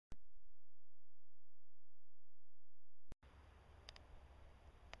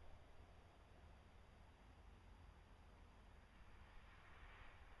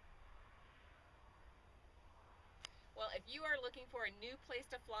If you are looking for a new place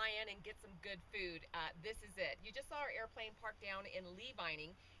to fly in and get some good food, this is it. You just saw our airplane parked down in Lee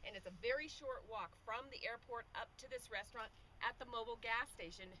Vining, and it's a very short walk from the airport up to this restaurant at the mobile gas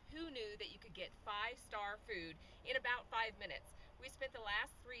station. Who knew that you could get five-star food in about 5 minutes? We spent the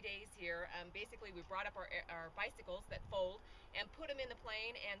last 3 days here. Basically, we brought up our bicycles that fold and put them in the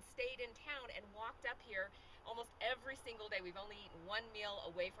plane and stayed in town and walked up here almost every single day. We've only eaten one meal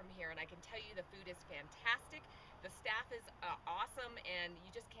away from here, and I can tell you the food is fantastic. The staff is awesome, and you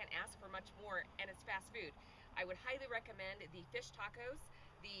just can't ask for much more, and it's fast food. I would highly recommend the fish tacos,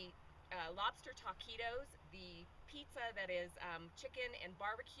 the lobster taquitos, the pizza that is chicken and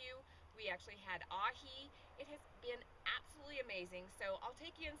barbecue. We actually had ahi. It has been absolutely amazing. So I'll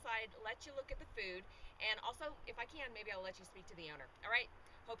take you inside, let you look at the food, and also, if I can, maybe I'll let you speak to the owner. All right?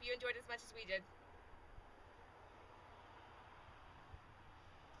 Hope you enjoyed as much as we did.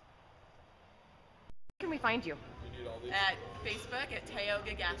 Where can we find you? At Facebook at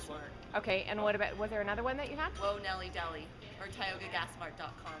Tioga Gas Mart. Okay, and what about, was there another one that you had? Nellie Deli or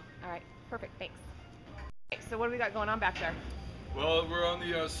TiogaGasMart.com. All right, perfect, thanks. Okay, so what do we got going on back there? Well, we're on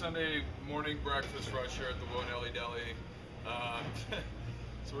the Sunday morning breakfast rush here at the Nellie Deli.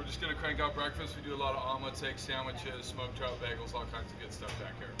 So we're just going to crank out breakfast. We do a lot of omelets, egg sandwiches, smoked trout bagels, all kinds of good stuff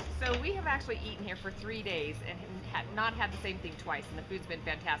back here. So we have actually eaten here for 3 days and have not had the same thing twice, and the food's been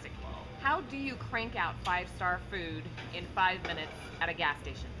fantastic. Wow. How do you crank out five-star food in 5 minutes at a gas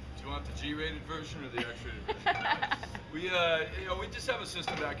station? Do you want the G-rated version or the X-rated version? We just have a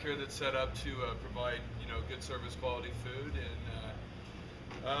system back here that's set up to provide good service, quality food,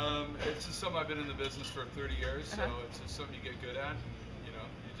 and it's just something I've been in the business for 30 years, so it's just something you get good at. And, you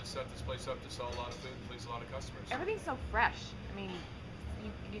just set this place up to sell a lot of food and please a lot of customers. Everything's so fresh. I mean,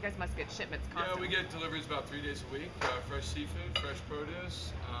 you guys must get shipments constantly. Yeah, we get deliveries about 3 days a week. Fresh seafood, fresh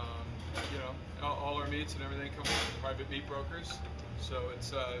produce. All our meats and everything come from private meat brokers. So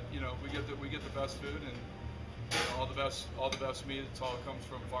it's we get the best food and all the best meat. It all comes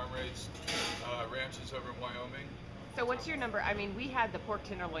from farm raised ranches over in Wyoming. So what's your number? I mean, we had the pork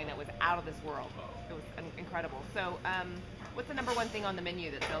tenderloin that was out of this world. It was incredible. So what's the number one thing on the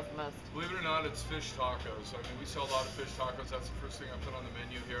menu that sells the most? Believe it or not, it's fish tacos. I mean, we sell a lot of fish tacos. That's the first thing I put on the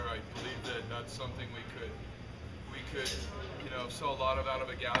menu here. I believe that that's something we could sell a lot of out of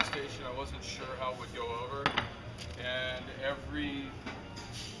a gas station. I wasn't sure how it would go over, and every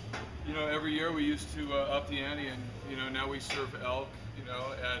year we used to up the ante, and now we serve elk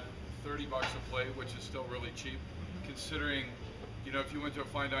at $30 a plate, which is still really cheap, considering if you went to a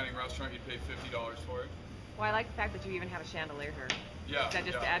fine dining restaurant, you'd pay $50 for it. Well, I like the fact that you even have a chandelier here. Yeah, Is that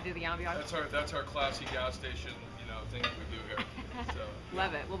just to add to the ambiance? That's our classy gas station thing that we do here. So,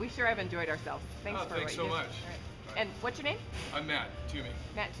 Love it. Well, we sure have enjoyed ourselves. Thanks thanks so much. All right. And what's your name? I'm Matt Toomey.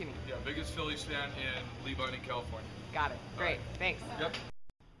 Matt Toomey. Yeah, biggest Phillies fan in Lee Vining, California. Got it. Great. Right. Thanks. Yep.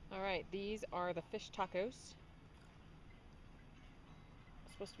 All right, these are the fish tacos. It's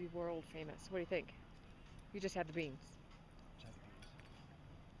supposed to be world famous. What do you think? You just had the beans.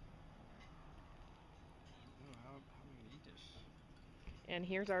 How am I gonna eat this? And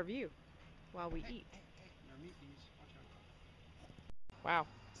here's our view while we eat. Our meat beans. Watch out. Wow.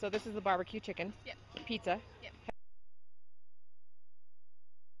 So this is the barbecue chicken. Yep. Pizza. Yep.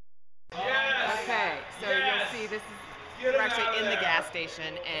 Yes! Okay, so you'll see this is, we're actually in the gas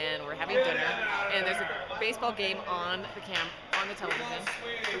station and we're having dinner, and there's a baseball game on the television.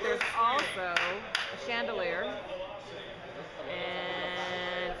 But there's also a chandelier,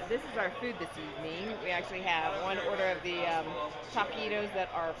 and this is our food this evening. We actually have one order of the taquitos that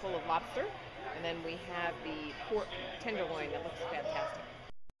are full of lobster, and then we have the pork tenderloin that looks fantastic.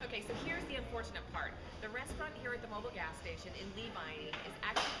 Okay, so here's the unfortunate part. The restaurant here at the mobile gas station in Lee Vining is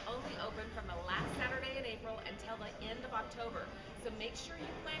actually only open from the last Saturday in April until the end of October. So make sure you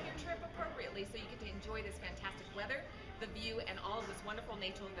plan your trip appropriately so you get to enjoy this fantastic weather, the view, and all of this wonderful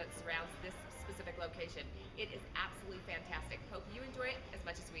nature that surrounds this specific location. It is absolutely fantastic. Hope you enjoy it as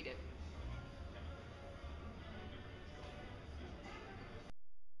much as we did.